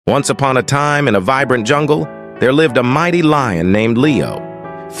Once upon a time, in a vibrant jungle, there lived a mighty lion named Leo,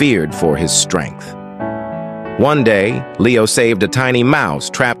 feared for his strength. One day, Leo saved a tiny mouse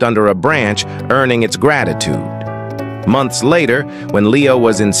trapped under a branch, earning its gratitude. Months later, when Leo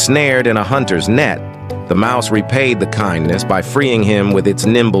was ensnared in a hunter's net, the mouse repaid the kindness by freeing him with its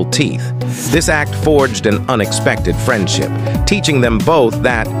nimble teeth. This act forged an unexpected friendship, teaching them both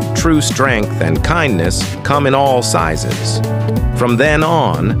that true strength and kindness come in all sizes. From then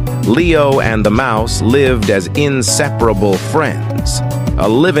on, Leo and the mouse lived as inseparable friends, a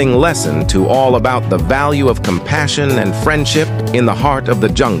living lesson to all about the value of compassion and friendship in the heart of the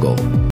jungle.